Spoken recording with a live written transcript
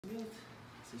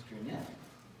Sister Annette.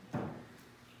 I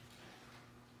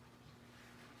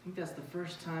think that's the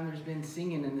first time there's been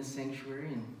singing in this sanctuary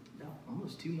in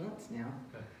almost 2 months now.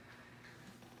 Okay.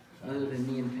 Other than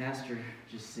me and Pastor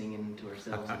just singing to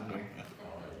ourselves in here.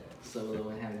 Solo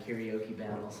and having karaoke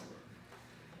battles.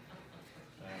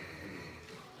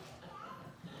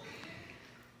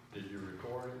 Did you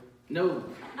record it? No.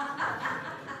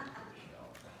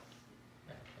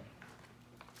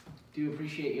 Do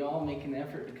appreciate y'all making the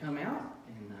effort to come out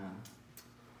and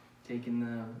taking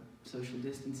the social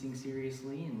distancing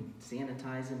seriously and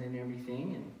sanitizing and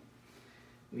everything. And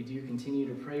we do continue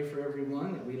to pray for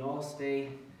everyone that we'd all stay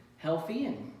healthy,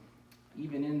 and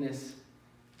even in this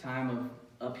time of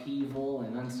upheaval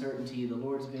and uncertainty, the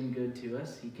Lord's been good to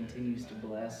us. He continues to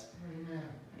bless. Amen.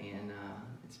 And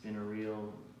it's been a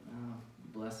real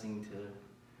blessing to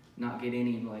not get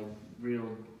any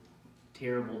real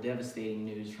terrible, devastating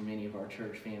news from any of our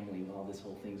church family while this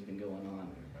whole thing's been going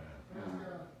on.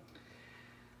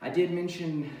 I did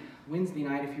mention Wednesday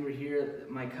night, if you were here,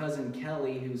 my cousin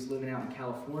Kelly, who's living out in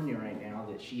California right now,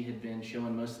 that she had been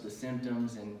showing most of the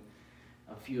symptoms, and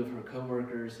a few of her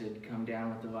coworkers had come down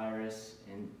with the virus,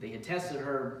 and they had tested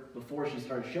her before she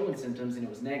started showing symptoms and it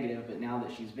was negative, but now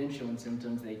that she's been showing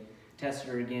symptoms, they tested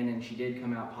her again and she did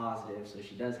come out positive, so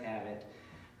she does have it.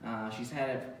 She's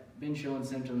been showing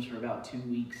symptoms for about 2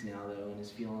 weeks now though, and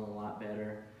is feeling a lot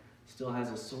better. Still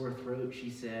has a sore throat, she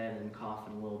said, and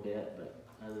coughing a little bit, but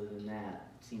other than that,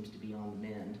 seems to be on the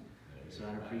mend. So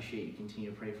I'd appreciate you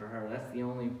continue to pray for her. That's the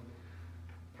only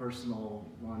personal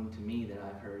one to me that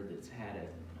I've heard that's had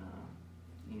it.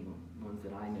 Ones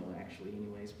that I know actually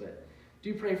anyways. But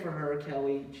do pray for her,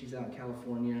 Kelly. She's out in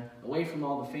California, away from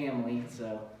all the family.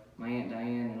 So my Aunt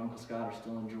Diane and Uncle Scott are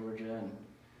still in Georgia, and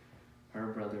her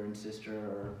brother and sister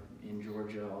are in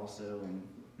Georgia also. And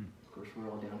of course we're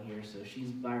all down here. So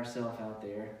she's by herself out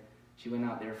there. She went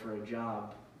out there for a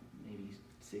job maybe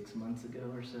 6 months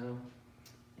ago or so,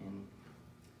 and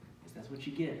I guess that's what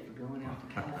you get for going out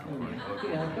to California.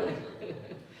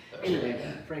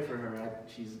 Anyway, pray for her.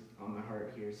 She's on my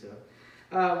heart here. So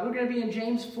we're going to be in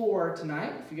James 4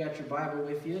 tonight. If you got your Bible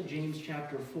with you, James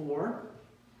chapter 4.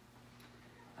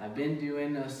 I've been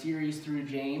doing a series through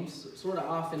James, sort of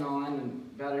off and on,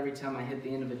 and about every time I hit the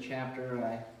end of a chapter,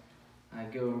 I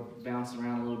go bounce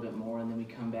around a little bit more, and then we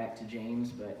come back to James.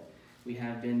 But we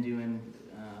have been doing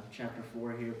chapter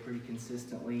 4 here pretty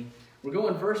consistently. We're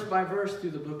going verse by verse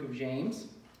through the book of James,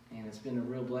 and it's been a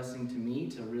real blessing to me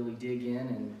to really dig in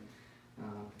and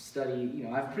study.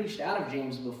 I've preached out of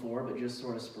James before, but just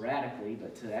sort of sporadically,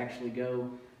 but to actually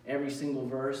go every single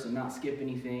verse and not skip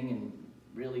anything and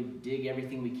really dig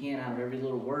everything we can out of every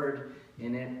little word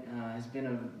in it has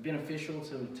been beneficial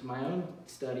to my own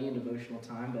study and devotional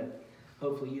time, but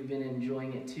hopefully you've been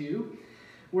enjoying it too.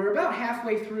 We're about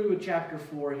halfway through chapter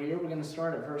 4 here. We're going to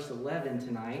start at verse 11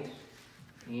 tonight,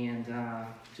 and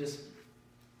just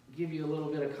give you a little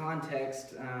bit of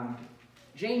context.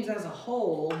 James as a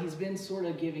whole, he's been sort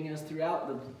of giving us throughout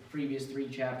the previous 3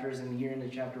 chapters and here into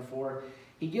chapter 4,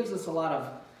 he gives us a lot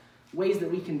of ways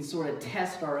that we can sort of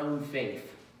test our own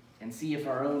faith and see if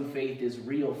our own faith is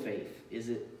real faith. Is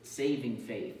it saving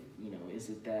faith? Is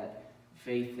it that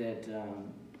faith that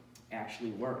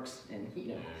actually works and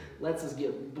lets us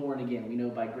get born again? We know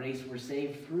by grace we're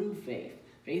saved through faith.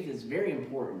 Faith is very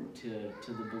important to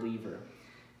the believer.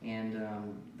 And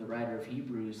the writer of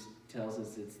Hebrews tells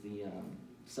us it's the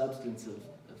substance of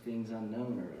things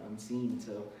unknown or unseen.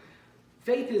 So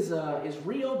faith is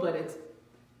real, but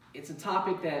it's a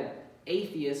topic that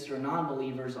atheists or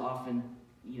non-believers often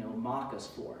mock us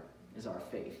for, is our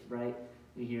faith, right?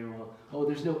 We hear, well, oh,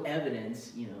 there's no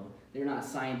evidence, they're not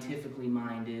scientifically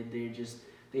minded, they just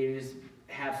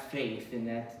have faith in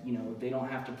that, they don't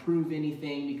have to prove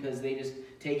anything because they just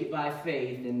take it by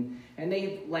faith, and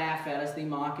they laugh at us, they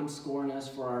mock and scorn us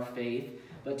for our faith.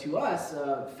 But to us,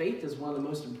 faith is one of the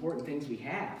most important things we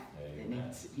have. Amen. And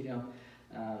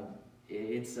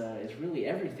it's really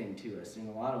everything to us in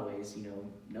a lot of ways.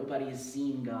 Nobody has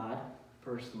seen God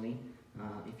personally.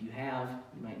 If you have,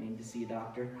 you might need to see a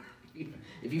doctor.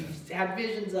 If you've had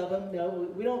visions of him, no,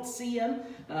 we don't see him.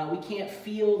 We can't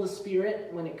feel the Spirit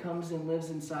when it comes and lives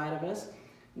inside of us.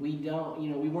 We don't,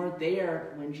 we weren't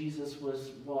there when Jesus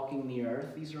was walking the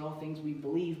earth. These are all things we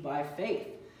believe by faith.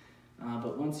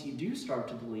 But once you do start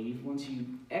to believe, once you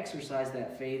exercise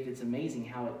that faith, it's amazing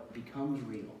how it becomes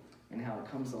real and how it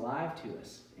comes alive to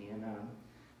us. And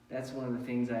that's one of the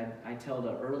things I tell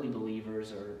the early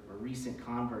believers or recent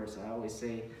converts. I always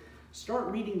say, start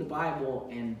reading the Bible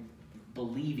and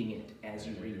believing it as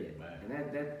you read it.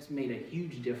 And that's made a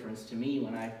huge difference to me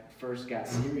when I first got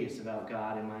serious about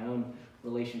God and my own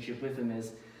relationship with him.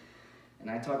 Is And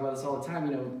I talk about this all the time.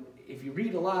 You know, if you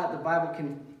read a lot, the Bible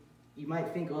you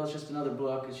might think, oh, it's just another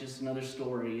book, it's just another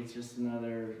story, it's just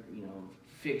another, you know,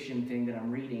 fiction thing that I'm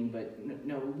reading. But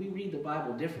no, we read the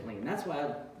Bible differently. And that's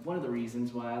why, one of the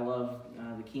reasons why I love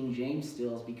the King James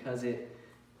still is because it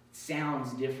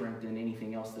sounds different than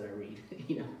anything else that I read.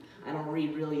 You know, I don't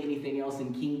read really anything else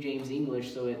in King James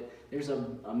English, so there's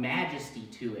a majesty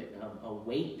to it, a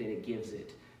weight that it gives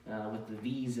it, with the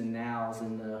these and nows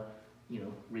and the, you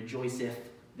know, rejoiceth,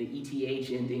 the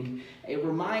ETH ending. It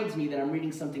reminds me that I'm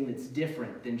reading something that's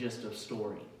different than just a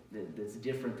story, that's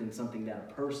different than something that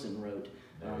a person wrote.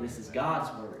 This is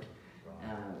God's word.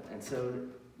 And so,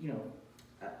 you know,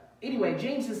 anyway,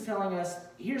 James is telling us,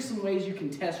 here's some ways you can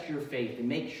test your faith and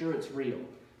make sure it's real.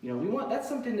 You know, that's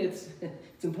something that's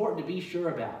it's important to be sure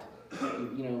about.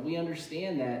 You know, we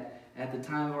understand that at the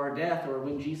time of our death or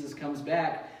when Jesus comes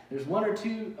back, there's one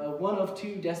of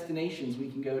two destinations we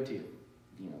can go to.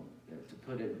 You know, to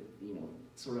put it, you know,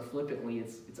 sort of flippantly,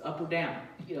 it's up or down.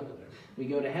 You know, we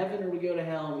go to heaven or we go to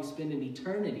hell, and we spend an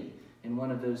eternity in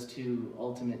one of those two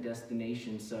ultimate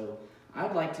destinations. So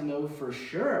I'd like to know for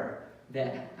sure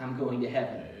that I'm going to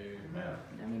heaven. Amen.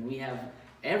 I mean, we have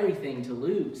everything to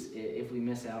lose if we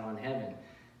miss out on heaven.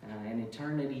 An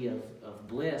eternity of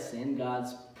bliss in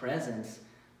God's presence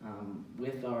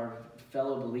with our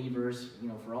fellow believers, you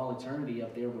know, for all eternity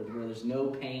up there where there's no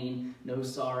pain, no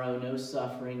sorrow, no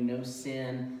suffering, no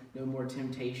sin, no more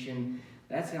temptation.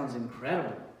 That sounds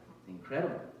incredible,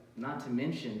 incredible. Not to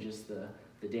mention just the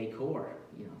decor,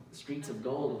 you know, the streets of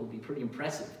gold. It'll be pretty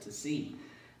impressive to see.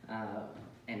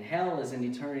 And hell is an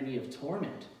eternity of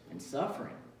torment and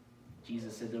suffering.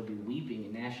 Jesus said there'll be weeping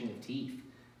and gnashing of teeth.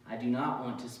 I do not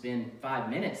want to spend 5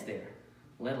 minutes there,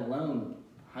 let alone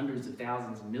hundreds of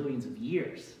thousands and millions of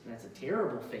years. That's a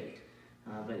terrible fate.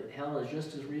 But hell is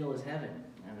just as real as heaven.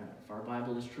 If our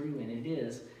Bible is true, and it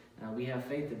is, we have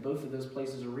faith that both of those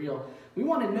places are real. We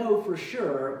want to know for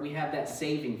sure we have that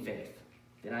saving faith.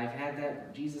 That I've had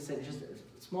that, Jesus said, just as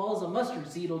small as a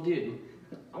mustard seed will do.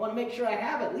 I want to make sure I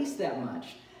have at least that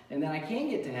much, and then I can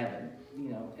get to heaven. You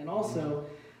know, and also,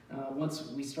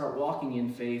 once we start walking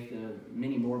in faith,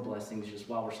 many more blessings just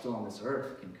while we're still on this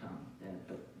earth can come.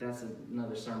 But that's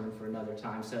another sermon for another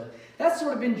time. So that's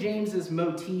sort of been James's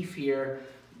motif here,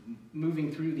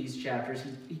 moving through these chapters.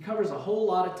 He covers a whole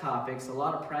lot of topics, a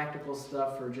lot of practical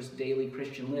stuff for just daily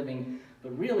Christian living,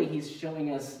 but really he's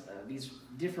showing us these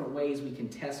different ways we can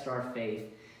test our faith.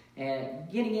 And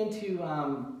getting into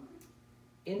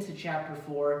chapter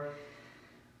 4,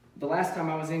 the last time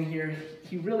I was in here,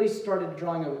 he really started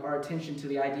drawing our attention to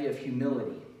the idea of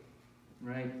humility,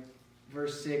 right?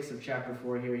 Verse 6 of chapter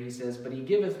 4 here, he says, "But he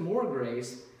giveth more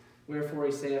grace, wherefore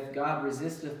he saith, God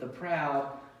resisteth the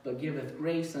proud, but giveth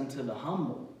grace unto the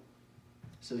humble."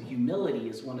 So humility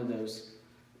is one of those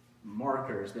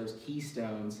markers, those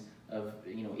keystones of,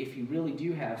 you know, if you really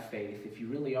do have faith, if you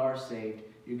really are saved,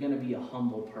 you're going to be a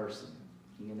humble person.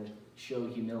 You're going to show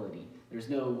humility. There's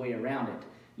no way around it.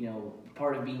 You know,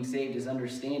 part of being saved is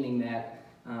understanding that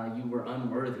you were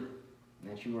unworthy,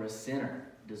 that you were a sinner,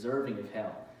 deserving of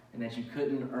hell, and that you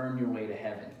couldn't earn your way to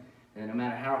heaven. And no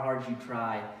matter how hard you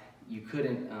try, you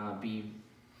couldn't be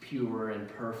pure and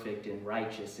perfect and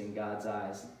righteous in God's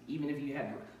eyes. Even if you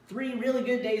had 3 really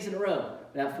good days in a row,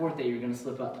 that 4th day you're going to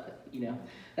slip up. You know,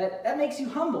 that makes you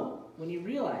humble when you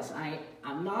realize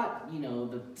I'm not, you know,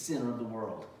 the center of the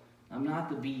world. I'm not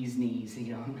the bee's knees.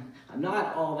 You know, I'm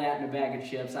not all that in a bag of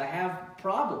chips. I have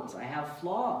problems. I have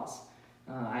flaws.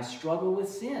 I struggle with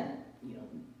sin. You know,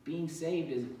 being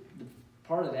saved is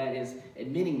part of that is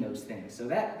admitting those things. So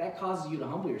that causes you to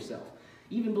humble yourself.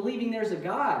 Even believing there's a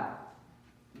God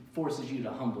forces you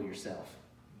to humble yourself.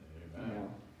 Amen. You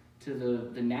know,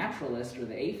 to the naturalist or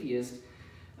the atheist,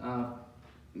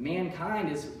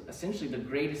 mankind is essentially the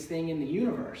greatest thing in the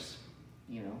universe.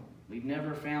 You know, we've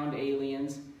never found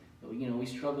aliens. You know, we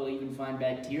struggle to even find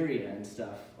bacteria and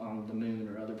stuff on the moon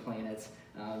or other planets.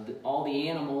 All the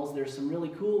animals, there's some really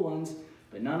cool ones,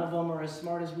 but none of them are as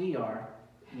smart as we are.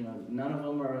 You know, none of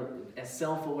them are as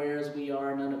self-aware as we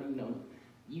are. None of, you know,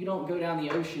 you don't go down the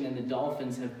ocean and the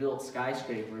dolphins have built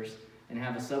skyscrapers and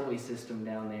have a subway system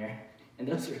down there. And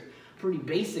those are pretty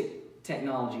basic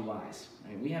technology-wise. I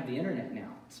mean, we have the internet now,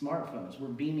 smartphones. We're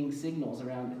beaming signals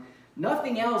around.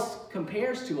 Nothing else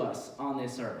compares to us on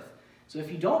this earth. So if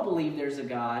you don't believe there's a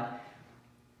God,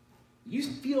 you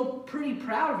feel pretty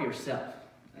proud of yourself.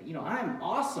 You know, I'm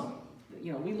awesome.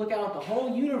 You know, we look out at the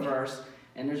whole universe,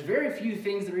 and there's very few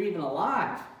things that are even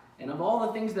alive. And of all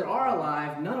the things that are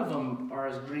alive, none of them are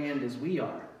as grand as we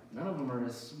are. None of them are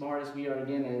as smart as we are,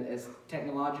 again, as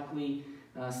technologically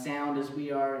sound as we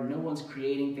are. No one's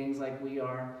creating things like we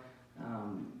are.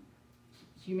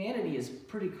 humanity is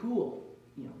pretty cool,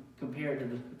 compared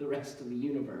to the rest of the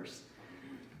universe.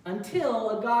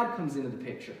 Until a God comes into the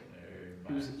picture,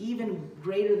 who's even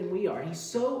greater than we are. He's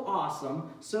so awesome,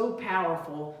 so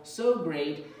powerful, so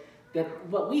great, that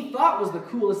what we thought was the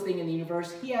coolest thing in the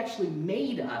universe, he actually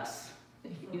made us.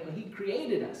 He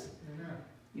created us.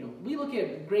 We look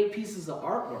at great pieces of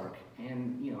artwork,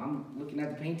 and I'm looking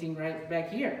at the painting right back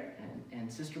here,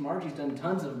 and Sister Margie's done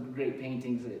tons of great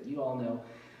paintings that you all know.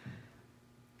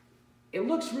 It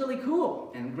looks really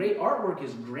cool, and great artwork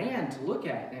is grand to look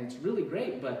at, and it's really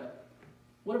great, but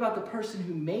what about the person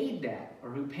who made that, or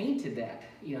who painted that?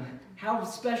 How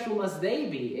special must they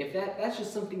be if that's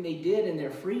just something they did in their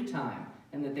free time,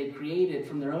 and that they created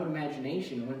from their own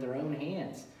imagination with their own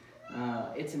hands?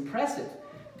 It's impressive.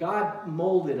 God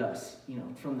molded us,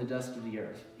 from the dust of the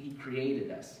earth. He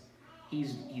created us.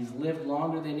 He's lived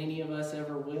longer than any of us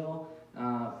ever will.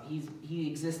 He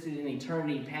existed in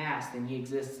eternity past, and he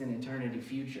exists in eternity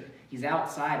future. He's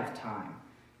outside of time.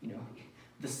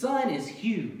 The sun is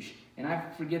huge, and I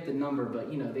forget the number, but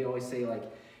they always say like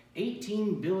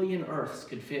 18 billion Earths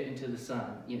could fit into the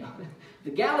sun.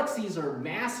 The galaxies are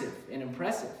massive and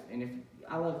impressive, and if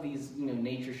I love these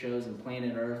nature shows and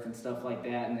Planet Earth and stuff like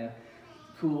that, and the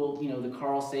cool the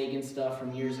Carl Sagan stuff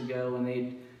from years ago, and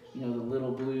they the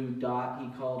little blue dot he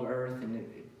called Earth, and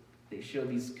they show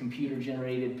these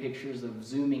computer-generated pictures of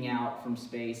zooming out from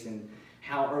space and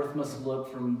how Earth must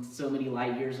look from so many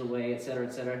light years away, etc.,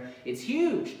 etc. It's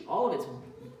huge. All of it's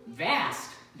vast,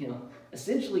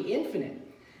 essentially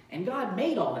infinite. And God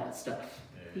made all that stuff.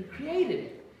 He created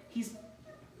it. He's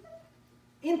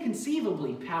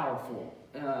inconceivably powerful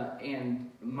and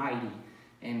mighty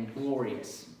and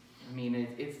glorious. I mean,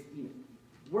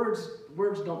 words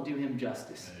don't do him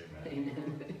justice.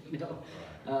 Amen.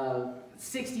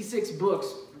 66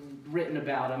 books written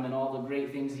about him and all the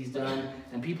great things he's done,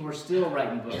 and people are still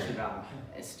writing books about him,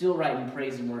 and still writing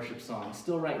praise and worship songs,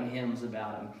 still writing hymns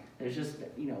about him. There's just,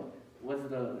 what's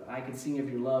the I Could Sing of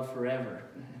Your Love Forever?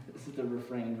 This is the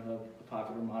refrain of a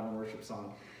popular modern worship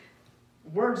song.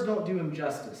 Words don't do him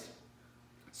justice.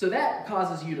 So that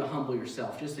causes you to humble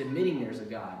yourself, just admitting there's a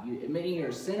God. Admitting you're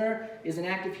a sinner is an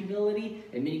act of humility.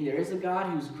 Admitting there is a God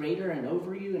who's greater and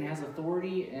over you and has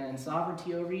authority and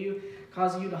sovereignty over you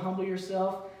causes you to humble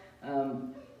yourself.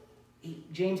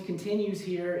 James continues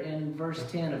here in verse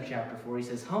 10 of chapter 4. He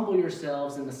says, "Humble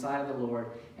yourselves in the sight of the Lord,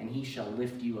 and he shall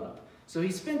lift you up." So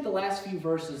he spent the last few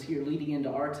verses here leading into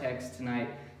our text tonight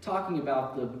talking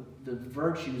about the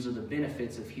virtues or the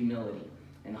benefits of humility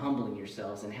and humbling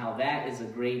yourselves, and how that is a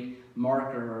great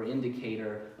marker or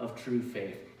indicator of true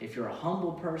faith. If you're a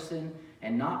humble person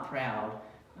and not proud,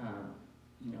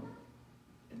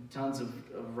 tons of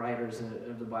writers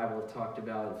of the Bible have talked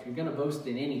about, if you're going to boast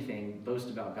in anything, boast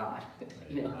about God.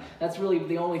 That's really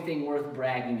the only thing worth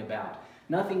bragging about.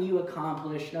 Nothing you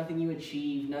accomplish, nothing you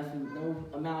achieve, no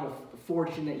amount of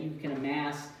fortune that you can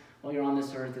amass while you're on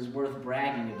this earth is worth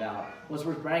bragging about. What's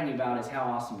worth bragging about is how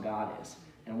awesome God is,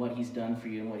 and what he's done for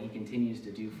you and what he continues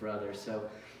to do for others. So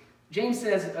James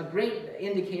says a great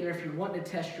indicator if you're wanting to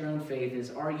test your own faith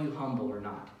is, are you humble or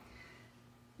not?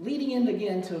 Leading in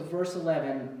again to verse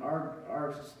 11,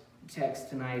 our text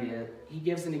tonight, he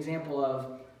gives an example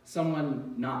of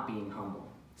someone not being humble.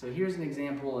 So here's an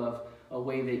example of a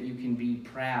way that you can be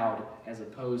proud as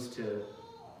opposed to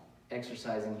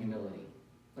exercising humility.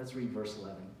 Let's read verse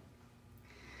 11.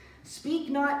 "Speak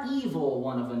not evil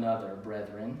one of another,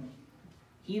 brethren.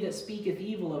 He that speaketh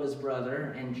evil of his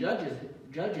brother and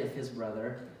judgeth his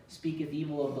brother speaketh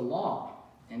evil of the law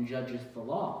and judgeth the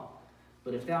law.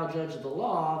 But if thou judge the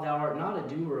law, thou art not a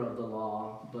doer of the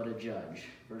law, but a judge."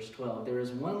 Verse 12, "There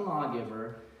is one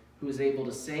lawgiver who is able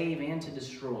to save and to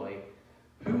destroy.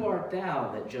 Who art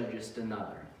thou that judgest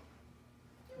another?"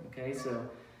 Okay, so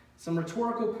some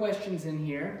rhetorical questions in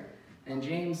here. And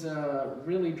James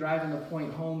really driving the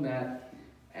point home that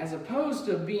as opposed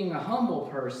to being a humble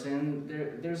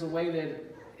person, there's a way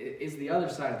that is the other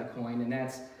side of the coin, and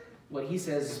that's what he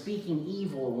says, speaking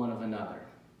evil one of another.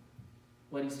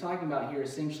 What he's talking about here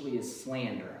essentially is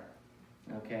slander,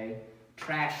 okay?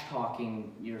 Trash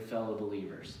talking your fellow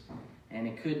believers. And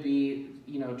it could be,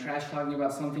 trash talking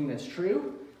about something that's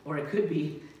true, or it could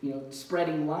be,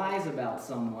 spreading lies about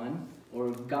someone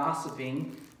or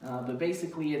gossiping. But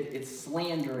basically, it's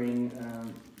slandering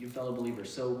your fellow believers.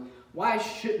 So why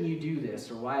shouldn't you do this,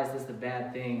 or why is this a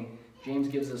bad thing? James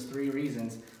gives us 3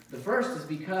 reasons. The first is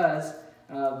because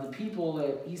the people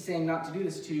that he's saying not to do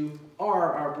this to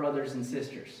are our brothers and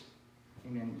sisters.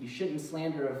 Amen. You shouldn't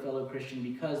slander a fellow Christian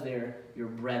because they're your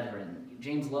brethren.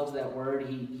 James loves that word.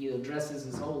 He addresses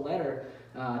his whole letter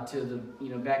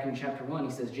back in chapter 1,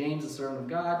 he says, James, the servant of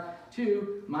God,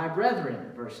 to my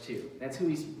brethren, verse 2. That's who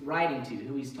he's writing to,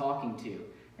 who he's talking to.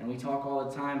 And we talk all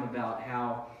the time about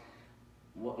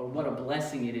what a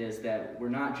blessing it is that we're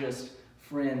not just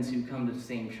friends who come to the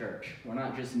same church. We're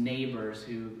not just neighbors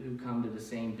who come to the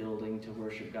same building to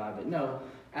worship God. But no,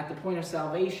 at the point of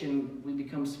salvation, we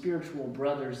become spiritual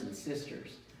brothers and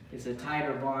sisters. It's a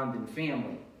tighter bond than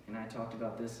family. And I talked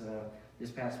about this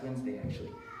past Wednesday,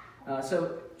 actually.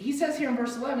 So he says here in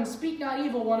verse 11, speak not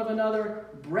evil one of another,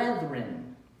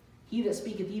 brethren. He that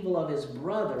speaketh evil of his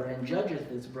brother and judgeth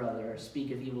his brother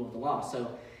speaketh evil of the law.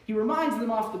 So he reminds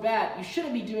them off the bat, you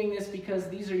shouldn't be doing this because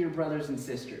these are your brothers and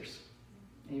sisters.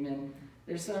 Amen.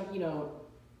 There's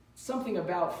something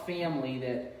about family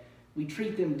that we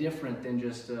treat them different than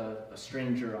just a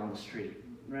stranger on the street,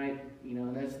 right?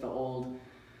 And that's the old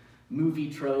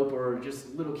movie trope, or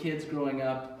just little kids growing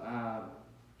up,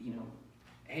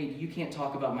 hey, you can't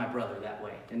talk about my brother that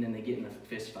way, and then they get in a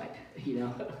fist fight,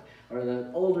 or the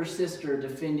older sister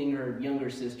defending her younger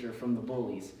sister from the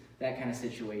bullies, that kind of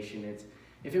situation.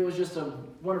 If it was just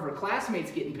one of her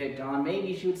classmates getting picked on,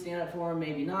 maybe she would stand up for him,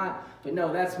 maybe not, but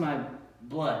no, that's my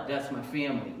blood, that's my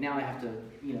family. Now I have to,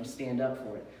 stand up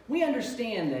for it. We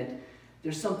understand that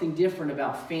there's something different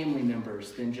about family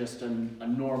members than just a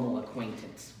normal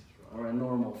acquaintance or a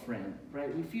normal friend,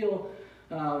 right? We feel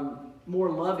more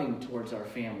loving towards our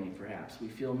family, perhaps. We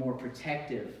feel more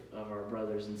protective of our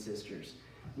brothers and sisters.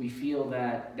 We feel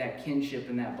that kinship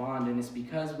and that bond, and it's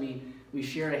because we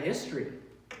share a history.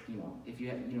 If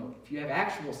you have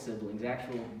actual siblings,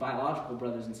 actual biological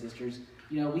brothers and sisters,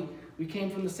 we came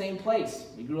from the same place.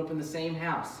 We grew up in the same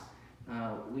house.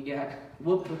 We got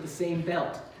whooped with the same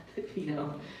belt.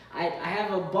 I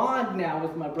have a bond now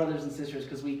with my brothers and sisters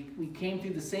because we came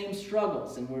through the same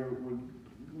struggles, and we're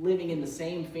living in the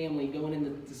same family, going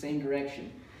in the same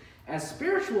direction. As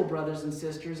spiritual brothers and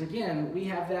sisters, again, we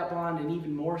have that bond, and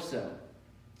even more so.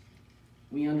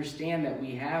 We understand that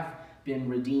we have been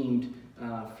redeemed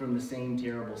from the same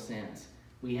terrible sins.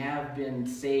 We have been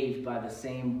saved by the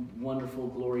same wonderful,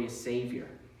 glorious Savior.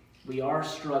 We are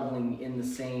struggling in the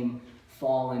same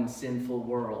fallen, sinful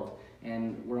world,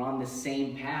 and we're on the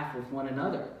same path with one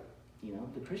another.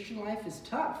 The Christian life is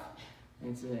tough.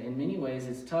 In many ways,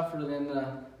 it's tougher than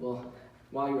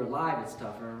while you're alive, it's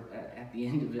tougher. At the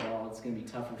end of it all, it's going to be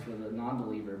tougher for the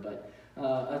non-believer. But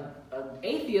an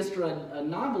atheist or a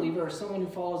non-believer, or someone who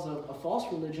follows a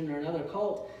false religion or another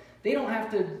cult, they don't have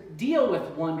to deal with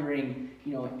wondering,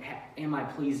 am I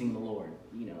pleasing the Lord?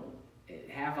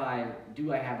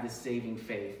 Do I have this saving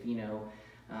faith?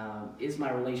 Is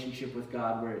my relationship with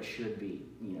God where it should be?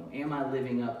 Am I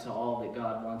living up to all that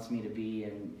God wants me to be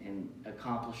and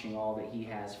accomplishing all that He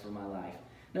has for my life?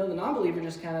 No, the non-believer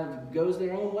just kind of goes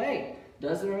their own way,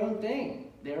 does their own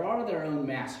thing. They are their own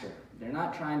master. They're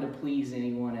not trying to please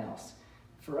anyone else.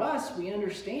 For us, we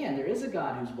understand there is a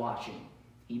God who's watching.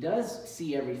 He does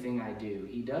see everything I do.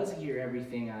 He does hear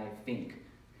everything I think.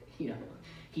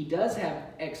 He does have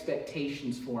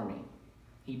expectations for me.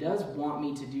 He does want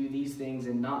me to do these things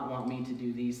and not want me to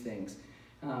do these things.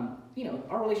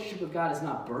 Our relationship with God is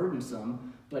not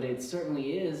burdensome, but it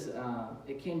certainly is,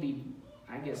 it can be,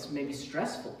 I guess, maybe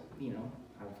stressful.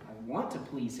 I want to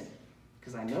please Him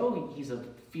because I know He's a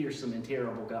fearsome and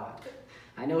terrible God.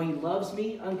 I know He loves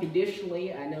me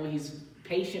unconditionally. I know He's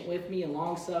patient with me and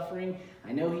long-suffering.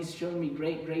 I know He's shown me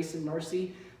great grace and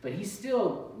mercy, but He's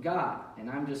still God, and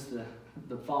I'm just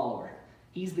the follower.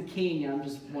 He's the king, and I'm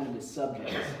just one of His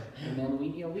subjects. And then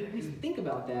we think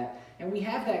about that, and we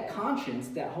have that conscience,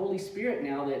 that Holy Spirit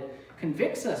now that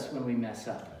convicts us when we mess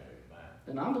up.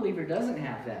 The non-believer doesn't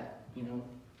have that.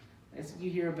 As you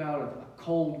hear about a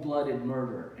cold-blooded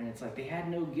murder, and it's like they had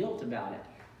no guilt about it.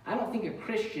 I don't think a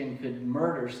Christian could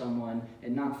murder someone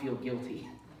and not feel guilty.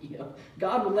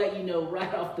 God will let you know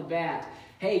right off the bat,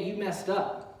 hey, you messed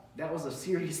up. That was a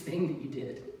serious thing that you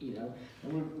did,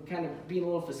 And we're kind of being a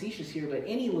little facetious here, but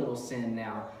any little sin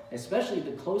now, especially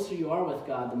the closer you are with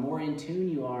God, the more in tune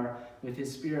you are with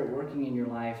His Spirit working in your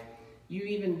life, you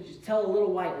even just tell a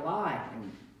little white lie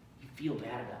and you feel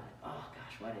bad about it. Oh,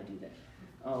 gosh, why did I do that?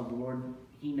 Oh, the Lord,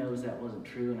 He knows that wasn't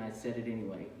true, and I said it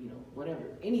anyway. Whatever.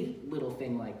 Any little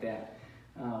thing like that.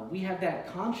 We have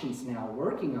that conscience now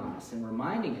working on us and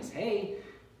reminding us, hey,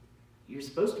 you're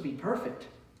supposed to be perfect.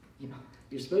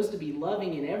 You're supposed to be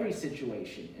loving in every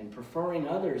situation and preferring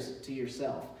others to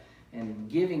yourself and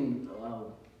giving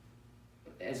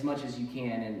as much as you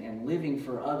can and living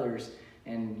for others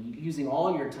and using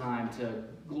all your time to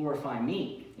glorify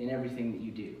me in everything that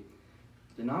you do.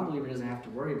 The non-believer doesn't have to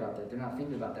worry about that. They're not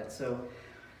thinking about that. So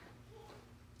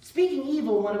Speaking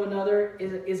evil one of another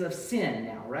is a sin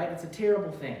now, right? It's a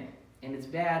terrible thing. And it's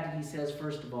bad, he says,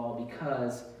 first of all,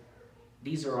 because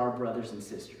these are our brothers and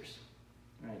sisters,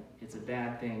 right? It's a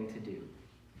bad thing to do.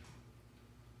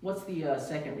 What's the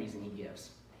second reason he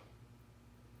gives?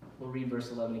 We'll read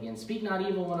verse 11 again. Speak not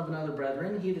evil one of another,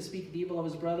 brethren. He that speaketh evil of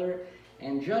his brother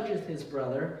and judgeth his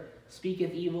brother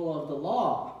speaketh evil of the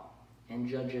law and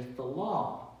judgeth the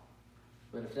law.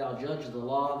 But if thou judge the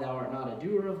law, thou art not a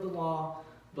doer of the law,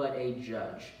 but a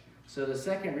judge. So the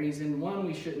second reason, one,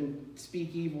 we shouldn't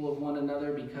speak evil of one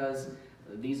another because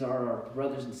these are our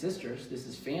brothers and sisters. This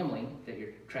is family that you're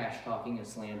trash talking and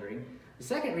slandering. The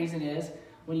second reason is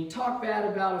when you talk bad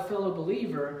about a fellow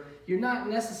believer, you're not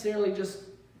necessarily just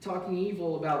talking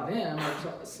evil about them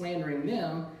or slandering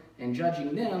them and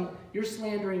judging them. You're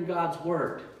slandering God's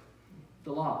word,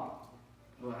 the law.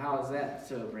 Well, how is that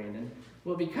so, Brandon?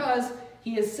 Well, because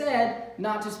he has said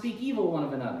not to speak evil one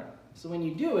of another. So when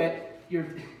you do it, you're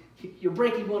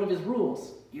breaking one of his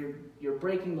rules. You're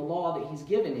breaking the law that he's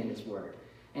given in his word.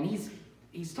 And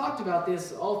he's talked about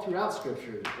this all throughout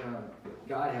Scripture.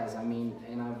 God has,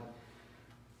 and I've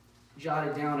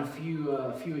jotted down a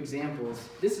few examples.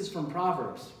 This is from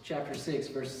Proverbs chapter 6,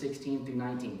 verse 16 through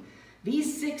 19.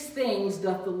 These 6 things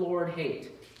doth the Lord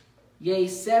hate. Yea,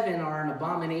 7 are an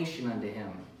abomination unto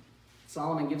him.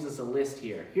 Solomon gives us a list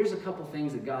here. Here's a couple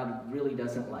things that God really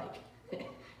doesn't like.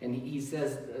 And he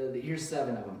says, here's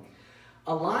 7 of them.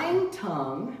 A lying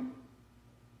tongue,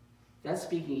 that's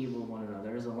speaking evil of one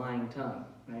another, is a lying tongue.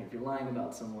 Right? If you're lying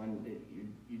about someone,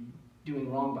 you're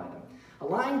doing wrong by them. A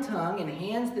lying tongue, and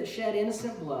hands that shed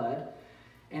innocent blood,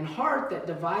 and heart that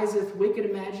deviseth wicked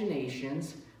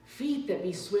imaginations, feet that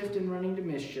be swift in running to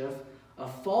mischief, a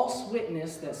false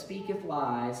witness that speaketh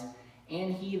lies,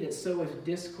 and he that soweth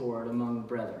discord among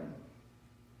brethren.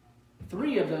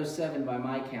 3 of those 7 by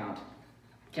my count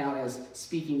as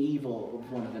speaking evil of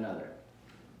one another.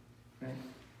 Right?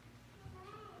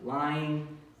 Lying,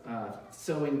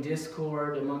 sowing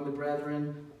discord among the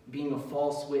brethren, being a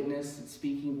false witness,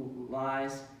 speaking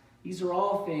lies. These are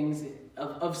all things,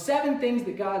 of 7 things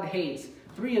that God hates,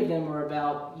 3 of them are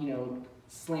about,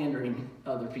 slandering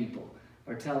other people,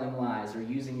 or telling lies, or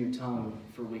using your tongue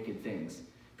for wicked things.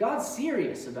 God's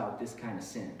serious about this kind of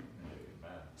sin.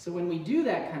 So when we do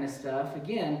that kind of stuff,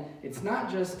 again, it's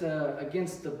not just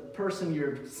against the person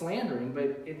you're slandering,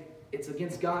 but it's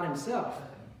against God himself.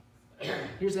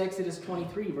 Here's Exodus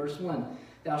 23, verse 1.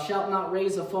 Thou shalt not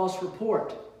raise a false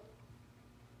report.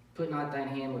 Put not thine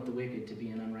hand with the wicked to be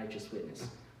an unrighteous witness.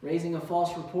 Raising a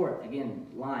false report, again,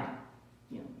 lying,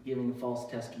 giving false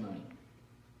testimony.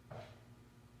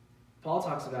 Paul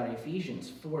talks about it in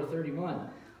Ephesians 4:31.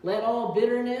 Let all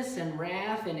bitterness and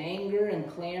wrath and anger and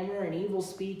clamor and evil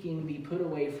speaking be put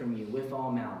away from you with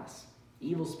all malice.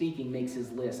 Evil speaking makes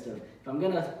his list of, if I'm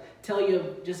going to tell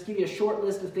you, just give you a short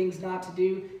list of things not to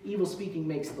do, evil speaking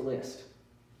makes the list.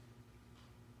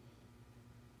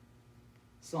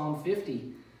 Psalm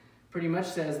 50 pretty much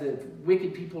says that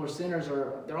wicked people or sinners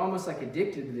they're almost like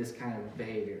addicted to this kind of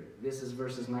behavior. This is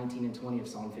verses 19 and 20 of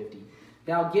Psalm 50.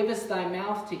 Thou givest thy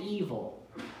mouth to evil,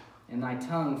 and thy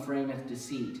tongue frameth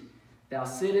deceit. Thou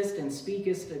sittest and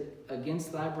speakest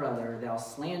against thy brother. Thou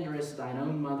slanderest thine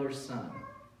own mother's son.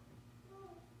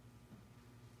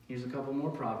 Here's a couple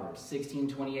more Proverbs.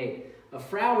 16:28. A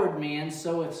froward man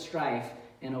soweth strife,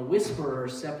 and a whisperer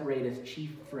separateth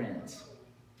chief friends.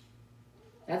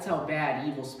 That's how bad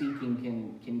evil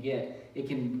speaking can get. It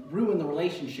can ruin the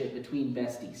relationship between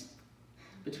besties,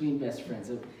 between best friends.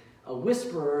 A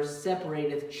whisperer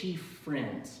separateth chief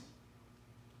friends.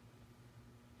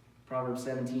 Proverbs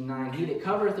 17:9. He that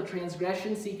covereth a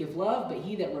transgression seeketh love, but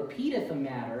he that repeateth a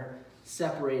matter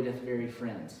separateth very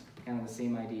friends. Kind of the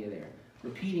same idea there.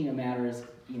 Repeating a matter is,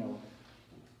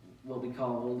 what we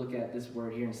call, we'll look at this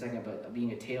word here in a second, but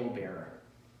being a talebearer,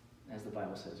 as the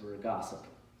Bible says, or a gossip.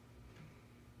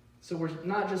 So we're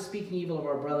not just speaking evil of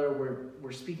our brother,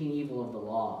 we're speaking evil of the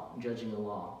law, judging the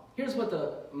law. Here's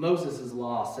what Moses'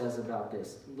 law says about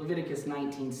this. Leviticus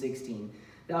 19:16.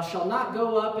 Thou shalt not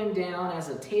go up and down as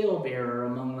a talebearer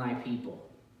among thy people.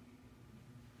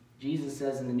 Jesus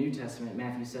says in the New Testament,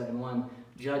 Matthew 7:1,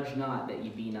 judge not that ye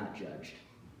be not judged.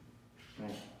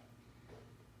 Right?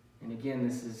 And again,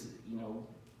 this is,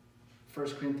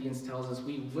 1 Corinthians tells us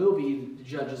we will be the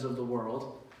judges of the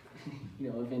world,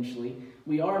 eventually.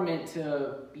 We are meant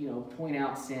to, point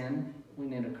out sin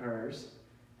when it occurs.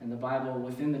 And the Bible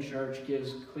within the church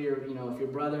gives clear, if your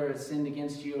brother has sinned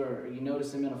against you or you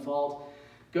notice him in a fault,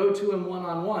 go to him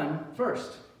one-on-one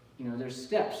first. There's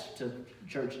steps to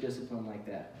church discipline like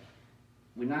that.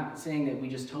 We're not saying that we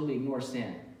just totally ignore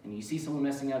sin. And you see someone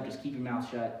messing up, just keep your mouth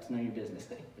shut. It's none of your business.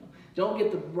 Don't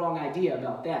get the wrong idea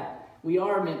about that. We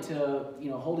are meant to,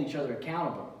 hold each other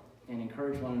accountable and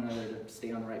encourage one another to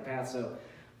stay on the right path. So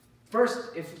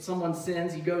first, if someone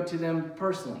sins, you go to them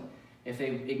personally. If they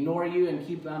ignore you and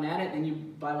keep on at it, then the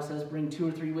Bible says bring 2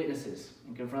 or 3 witnesses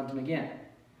and confront them again.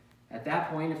 At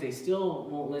that point, if they still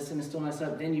won't listen and still mess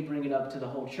up, then you bring it up to the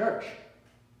whole church,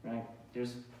 right?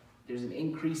 There's an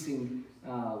increasing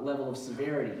level of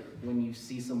severity when you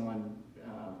see someone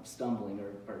stumbling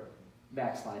or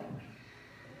backsliding.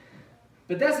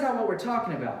 But that's not what we're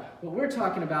talking about. What we're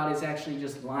talking about is actually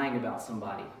just lying about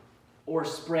somebody or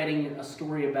spreading a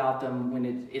story about them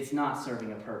when it's not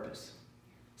serving a purpose.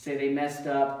 Say they messed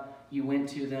up, you went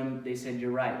to them, they said,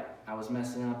 you're right, I was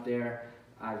messing up there,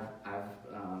 I've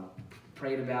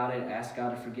prayed about it, asked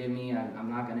God to forgive me, I'm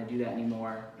not going to do that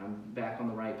anymore, I'm back on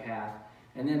the right path.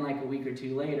 And then like a week or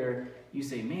 2 later, you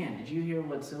say, man, did you hear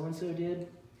what so-and-so did?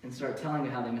 And start telling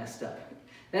them how they messed up.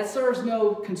 That serves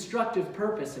no constructive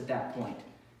purpose at that point.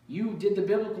 You did the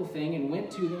biblical thing and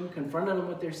went to them, confronted them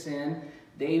with their sin.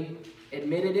 They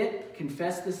admitted it,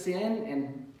 confessed the sin,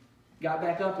 and got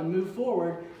back up and moved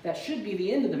forward. That should be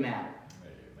the end of the matter.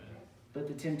 Amen. But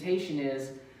the temptation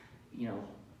is,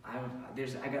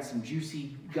 I got some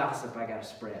juicy gossip I got to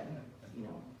spread,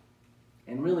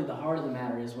 And really the heart of the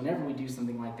matter is whenever we do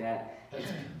something like that,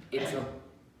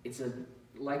 it's a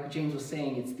like James was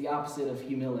saying, it's the opposite of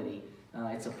humility.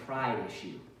 It's a pride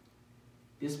issue.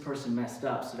 This person messed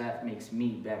up, so that makes me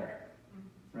better,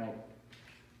 right?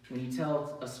 When you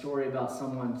tell a story about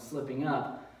someone slipping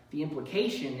up, the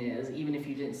implication is, even if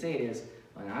you didn't say it, is,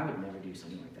 well, I would never do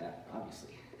something like that,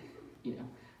 obviously.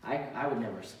 I would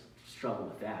never struggle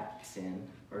with that sin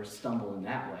or stumble in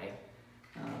that way.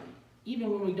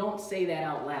 Even when we don't say that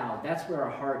out loud, that's where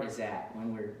our heart is at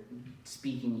when we're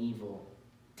speaking evil,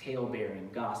 tale-bearing,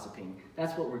 gossiping.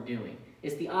 That's what we're doing.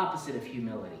 It's the opposite of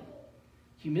humility.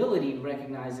 Humility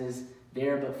recognizes,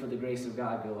 there but for the grace of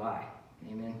God go I.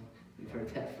 Amen? We've heard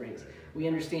that phrase. We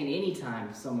understand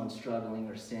anytime someone's struggling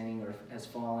or sinning or has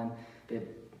fallen, that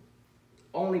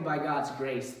only by God's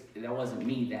grace, that wasn't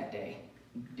me that day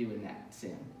doing that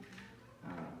sin.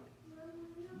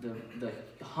 The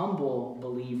humble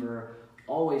believer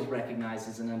always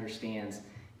recognizes and understands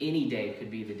any day could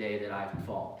be the day that I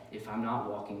fall if I'm not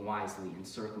walking wisely and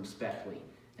circumspectly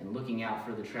and looking out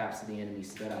for the traps of the enemy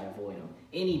so that I avoid them.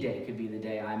 Any day could be the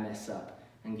day I mess up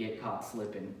and get caught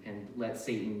slipping and let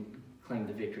Satan claim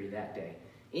the victory that day.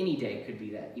 Any day could be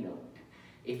that.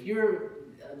 If you're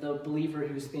the believer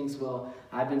who thinks, well,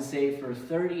 I've been saved for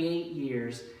 38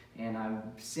 years and I'm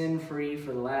sin-free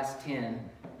for the last 10,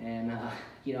 and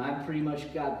I've pretty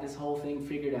much got this whole thing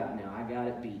figured out now. I got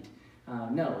it beat.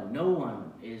 No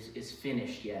one is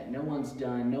finished yet. No one's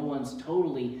done. No one's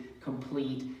totally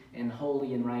complete and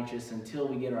holy and righteous until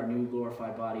we get our new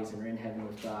glorified bodies and are in heaven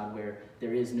with God where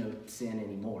there is no sin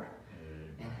anymore.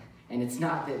 And it's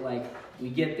not that we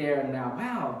get there and now,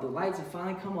 wow, the lights have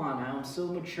finally come on. I'm so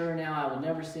mature now, I will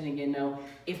never sin again. No,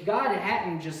 if God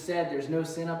hadn't just said there's no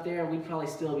sin up there, we'd probably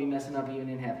still be messing up even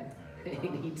in heaven.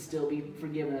 He'd still be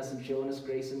forgiving us and showing us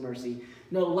grace and mercy.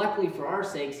 No, luckily for our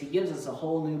sakes, he gives us a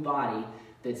whole new body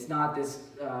that's not this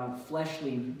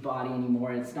fleshly body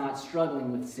anymore. It's not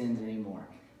struggling with sins anymore.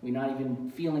 We're not even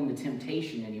feeling the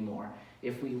temptation anymore.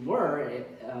 If we were,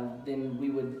 then we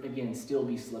would, again, still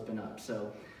be slipping up.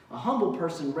 So a humble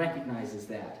person recognizes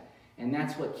that, and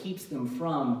that's what keeps them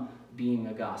from being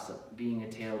a gossip, being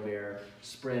a talebearer,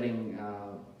 spreading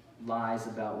lies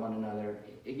about one another.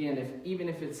 Again, even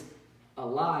if it's a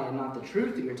lie and not the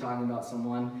truth that you're talking about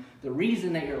someone, the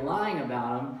reason that you're lying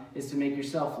about them is to make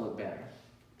yourself look better,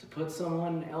 to put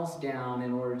someone else down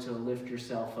in order to lift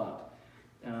yourself up.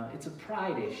 It's a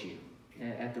pride issue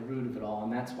at the root of it all,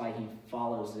 and that's why he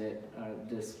follows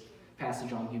this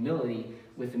passage on humility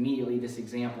with immediately this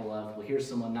example of, well, here's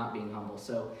someone not being humble.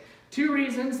 So 2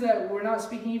 reasons that we're not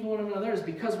speaking evil of one another is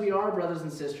because we are brothers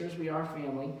and sisters, we are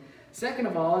family. Second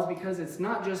of all is because it's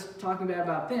not just talking bad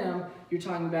about them, you're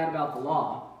talking bad about the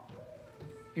law.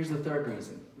 Here's the third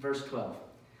reason, verse 12.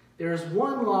 There is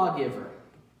one lawgiver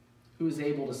who is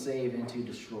able to save and to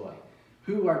destroy.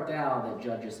 Who art thou that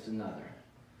judgest another?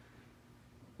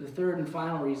 The third and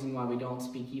final reason why we don't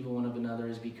speak evil one of another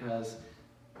is because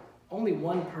only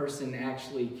one person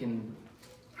actually can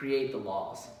create the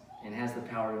laws and has the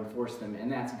power to enforce them, and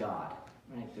that's God.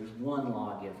 Right? There's one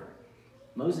lawgiver.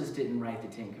 Moses didn't write the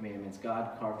 10 Commandments.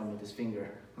 God carved them with his finger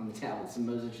on the tablets, and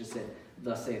Moses just said,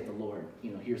 thus saith the Lord.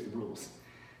 Here's the rules.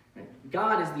 Right?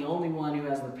 God is the only one who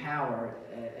has the power,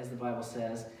 as the Bible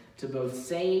says, to both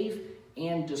save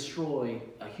and destroy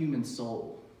a human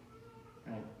soul.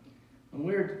 right? When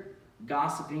we're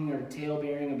gossiping or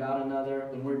talebearing about another,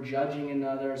 when we're judging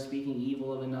another, speaking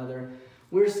evil of another,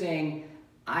 we're saying,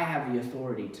 I have the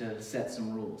authority to set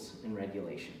some rules and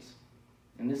regulations.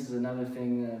 And this is another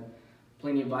thing that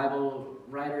plenty of Bible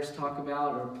writers talk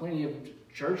about, or plenty of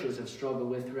churches have struggled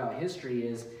with throughout history,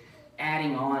 is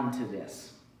adding on to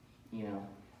this. You know,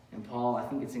 and Paul, I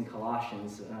think it's in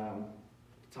Colossians,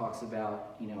 talks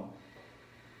about, you know,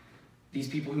 these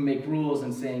people who make rules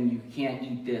and saying you can't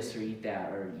eat this or eat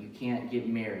that, or you can't get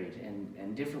married.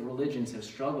 And different religions have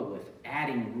struggled with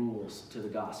adding rules to the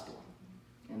gospel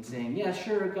and saying, yeah,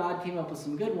 sure, God came up with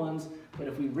some good ones, but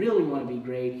if we really want to be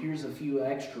great, here's a few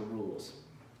extra rules.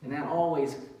 And that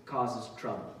always causes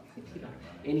trouble. You know,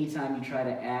 anytime you try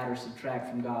to add or subtract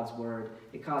from God's word,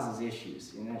 it causes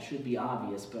issues. And that should be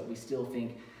obvious, but we still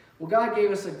think, well, God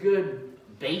gave us a good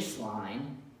baseline.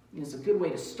 It's a good way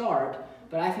to start,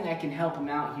 but I think I can help him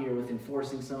out here with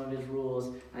enforcing some of his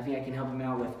rules. I think I can help him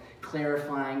out with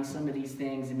clarifying some of these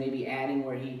things and maybe adding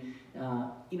where he,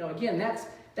 you know, again,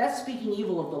 that's speaking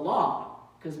evil of the law.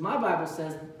 Because my Bible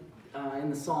says in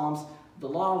the Psalms, the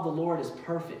law of the Lord is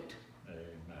perfect.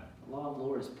 Amen. The law of the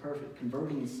Lord is perfect,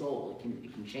 converting the soul.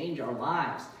 It can change our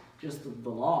lives, just the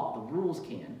law, the rules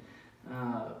can.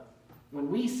 When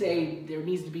we say there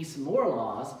needs to be some more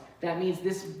laws, that means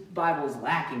this Bible is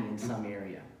lacking in some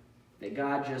area. That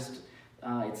God just,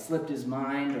 it slipped his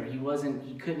mind, or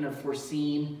he couldn't have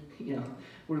foreseen. You know,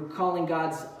 we're calling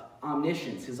God's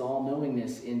omniscience, his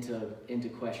all-knowingness into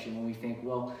question when we think,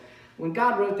 well, when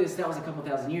God wrote this, that was a couple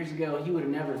thousand years ago, he would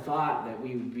have never thought that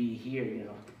we would be here, you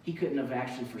know. He couldn't have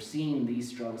actually foreseen these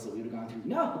struggles that we would have gone through.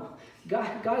 No,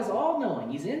 God is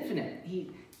all-knowing. He's infinite.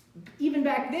 Even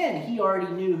back then, he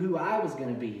already knew who I was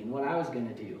going to be and what I was going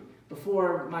to do.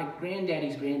 Before my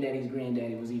granddaddy's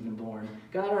granddaddy was even born,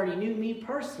 God already knew me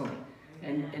personally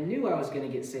and knew I was going to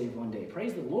get saved one day.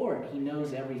 Praise the Lord. He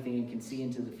knows everything and can see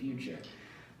into the future.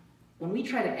 When we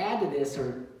try to add to this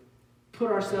or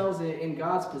put ourselves in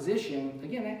God's position,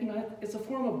 again, you know, it's a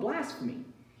form of blasphemy.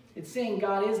 It's saying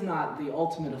God is not the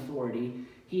ultimate authority.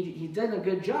 He did a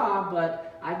good job,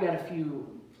 but I've got a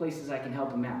few places I can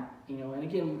help him out. You know, and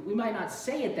again, we might not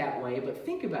say it that way, but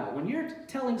think about it. When you're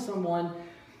telling someone,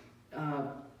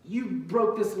 you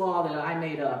broke this law that I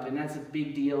made up, and that's a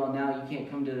big deal, and now you can't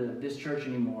come to this church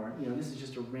anymore. You know, this is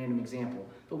just a random example.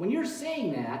 But when you're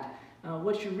saying that,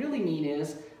 what you really mean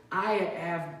is, I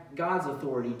have God's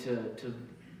authority to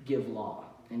give law.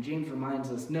 And James reminds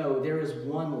us, no, there is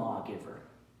one lawgiver.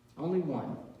 Only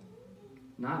one.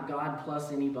 Not God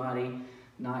plus anybody,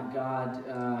 not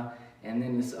God and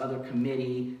then this other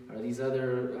committee or these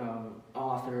other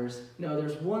authors. No,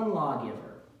 there's one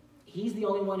lawgiver. He's the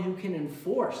only one who can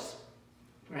enforce,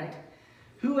 right?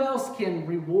 Who else can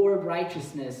reward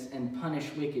righteousness and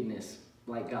punish wickedness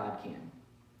like God can?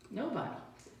 Nobody.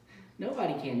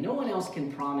 Nobody can. No one else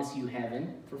can promise you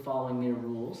heaven for following their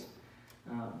rules.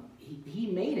 He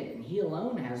made it, and he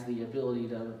alone has the ability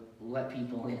to let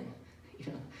people in.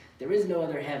 You know, there is no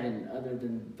other heaven other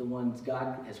than the ones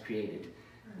God has created.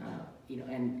 You know,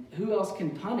 and who else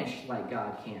can punish like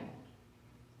God can?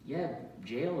 Yeah,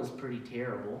 jail is pretty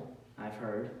terrible, I've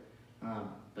heard,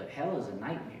 but hell is a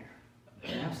nightmare,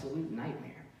 an absolute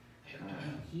nightmare.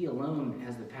 He alone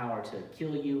has the power to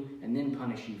kill you and then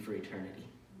punish you for eternity.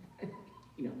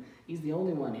 You know, he's the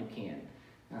only one who can.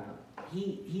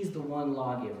 He's the one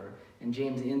lawgiver. And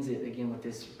James ends it again with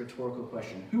this rhetorical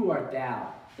question. Who art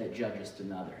thou that judgest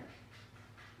another?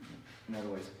 In other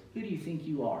words, who do you think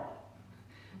you are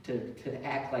to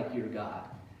act like you're God?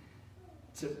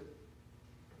 So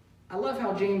I love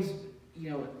how James, you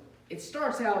know, it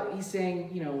starts out, he's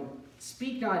saying, you know,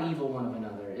 speak not evil one of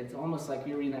another. It's almost like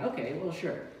you're reading that, okay, well,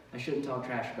 sure, I shouldn't talk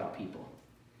trash about people.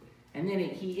 And then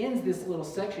he ends this little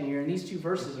section here, and these two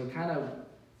verses are kind of,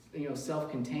 you know,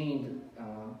 self-contained.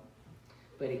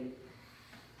 But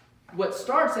what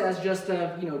starts as just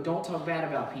a, you know, don't talk bad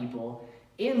about people,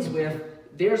 ends with,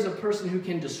 there's a person who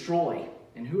can destroy,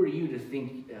 and who are you to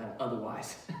think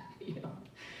otherwise? You know,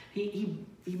 he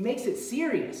makes it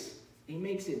serious. He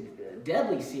makes it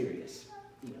deadly serious.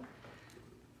 You know,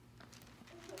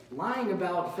 lying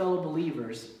about fellow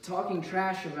believers, talking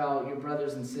trash about your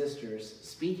brothers and sisters,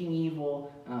 speaking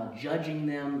evil, judging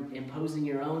them, imposing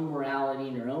your own morality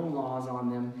and your own laws on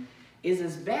them, is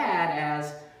as bad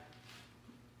as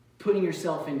putting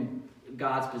yourself in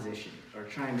God's position or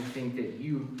trying to think that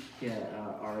you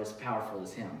are as powerful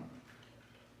as him.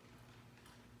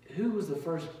 Who was the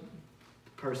first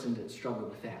person that struggled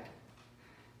with that?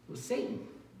 It was Satan.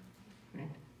 Right?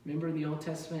 Remember in the Old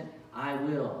Testament? I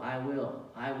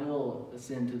will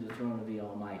ascend to the throne of the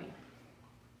Almighty.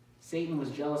 Satan was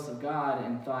jealous of God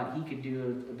and thought he could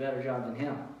do a better job than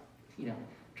him.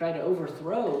 Tried to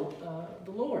overthrow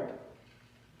the Lord.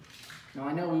 Now,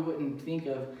 I know we wouldn't think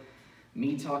of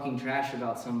me talking trash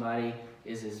about somebody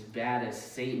is as bad as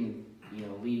Satan,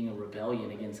 leading a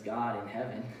rebellion against God in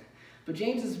heaven. But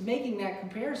James is making that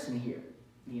comparison here.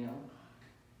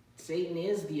 Satan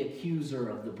is the accuser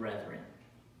of the brethren.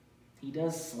 He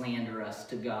does slander us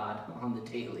to God on the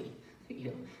daily.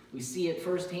 We see it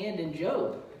firsthand in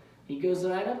Job. He goes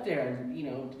right up there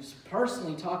and, just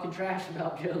personally talking trash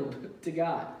about Job to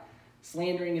God,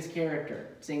 slandering his character,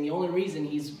 saying the only reason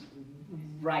he's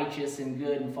righteous and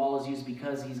good and follows you is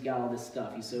because he's got all this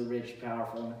stuff. He's so rich,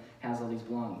 powerful, and has all these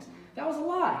belongings. That was a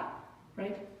lie,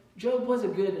 right? Job was a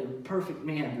good and perfect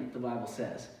man, the Bible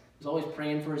says. He was always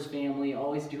praying for his family,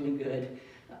 always doing good.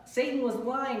 Satan was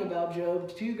lying about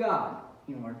Job to God,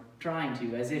 or trying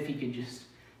to, as if he could just,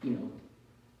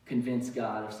 convince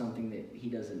God of something that he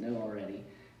doesn't know already.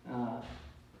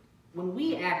 When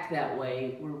we act that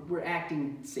way, we're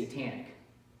acting satanic.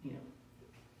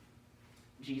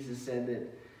 Jesus said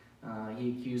that he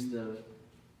accused the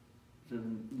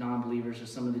non-believers or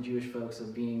some of the Jewish folks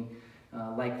of being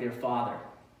like their father,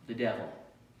 the devil.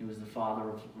 He was the father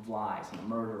of lies and a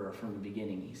murderer from the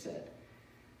beginning, he said.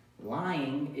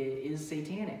 Lying is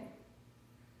satanic.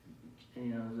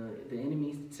 The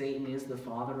enemy, Satan, is the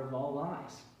father of all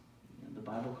lies. The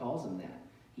Bible calls him that.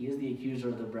 He is the accuser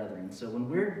of the brethren. So when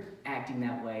we're acting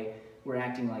that way, we're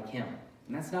acting like him.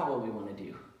 And that's not what we want to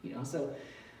do. So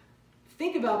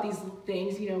think about these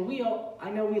things.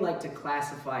 I know we like to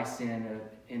classify sin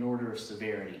in order of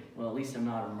severity. Well, at least I'm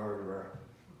not a murderer.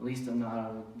 At least I'm not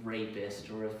a rapist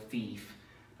or a thief.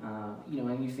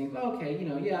 And you think,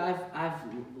 okay, I've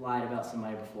lied about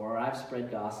somebody before, or I've spread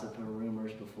gossip or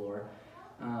rumors before.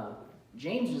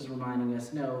 James is reminding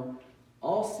us, no,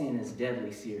 all sin is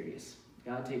deadly serious.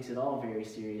 God takes it all very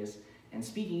serious. And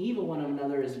speaking evil one of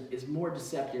another is more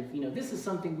deceptive. This is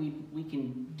something we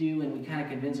can do, and we kind of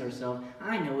convince ourselves,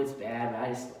 I know it's bad, but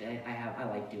I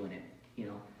like doing it.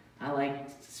 I like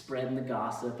spreading the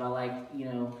gossip. I like,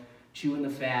 chewing the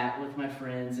fat with my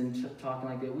friends and talking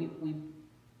like that. We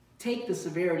take the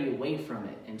severity away from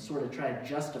it and sort of try to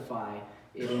justify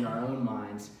it in our own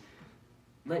minds.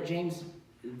 Let James'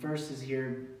 verses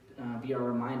here be our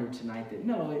reminder tonight that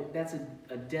no, that's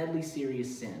a deadly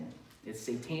serious sin. It's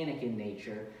satanic in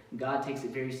nature. God takes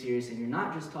it very serious, and you're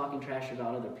not just talking trash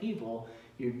about other people.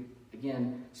 You're,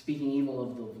 again, speaking evil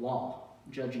of the law,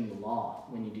 judging the law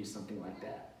when you do something like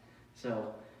that.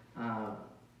 So,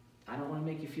 I don't want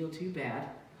to make you feel too bad.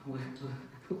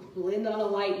 We'll end on a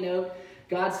light note.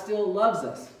 God still loves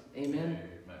us. Amen?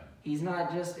 Amen. He's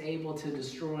not just able to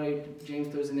destroy.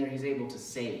 James throws in there, he's able to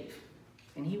save.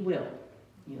 And he will.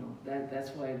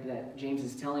 That's why that James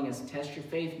is telling us, test your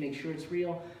faith, make sure it's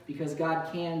real, because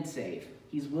God can save.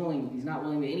 He's not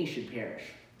willing that any should perish.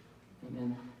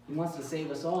 Amen. He wants to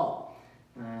save us all.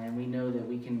 And we know that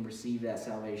we can receive that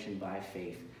salvation by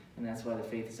faith. And that's why the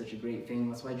faith is such a great thing.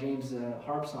 That's why James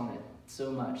harps on it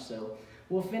so much. So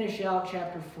we'll finish out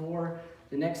chapter 4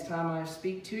 the next time I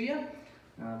speak to you.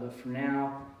 But for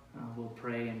now, we'll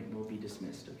pray and we'll be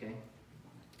dismissed, okay?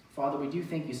 Father, we do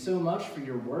thank you so much for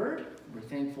your word. We're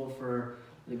thankful for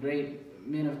the great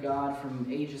men of God from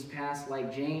ages past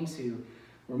like James who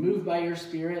were moved by your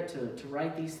Spirit to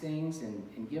write these things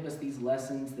and give us these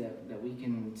lessons that we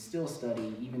can still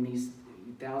study even these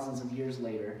thousands of years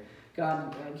later.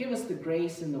 God, give us the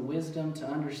grace and the wisdom to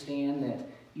understand that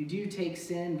you do take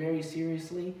sin very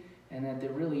seriously and that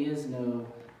there really is no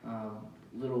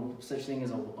little such thing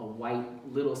as a white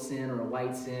little sin or a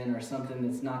white sin or something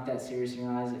that's not that serious in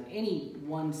your eyes. Any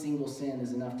one single sin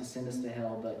is enough to send us to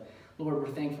hell. But Lord,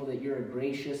 we're thankful that you're a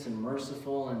gracious and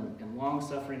merciful and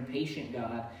long-suffering, patient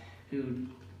God who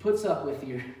puts up with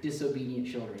your disobedient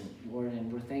children, Lord.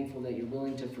 And we're thankful that you're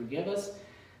willing to forgive us.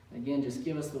 Again, just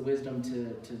give us the wisdom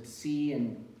to see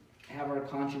and have our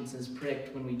consciences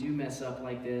pricked when we do mess up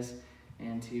like this,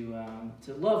 and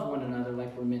to love one another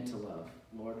like we're meant to love.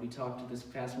 Lord, we talked this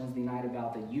past Wednesday night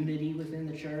about the unity within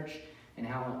the church and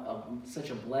how such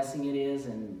a blessing it is,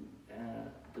 and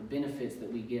the benefits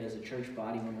that we get as a church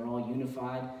body when we're all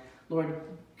unified. Lord,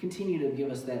 continue to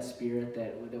give us that spirit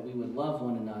that we would love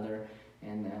one another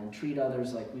and treat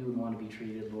others like we would want to be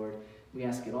treated, Lord. We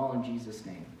ask it all in Jesus'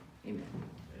 name. Amen.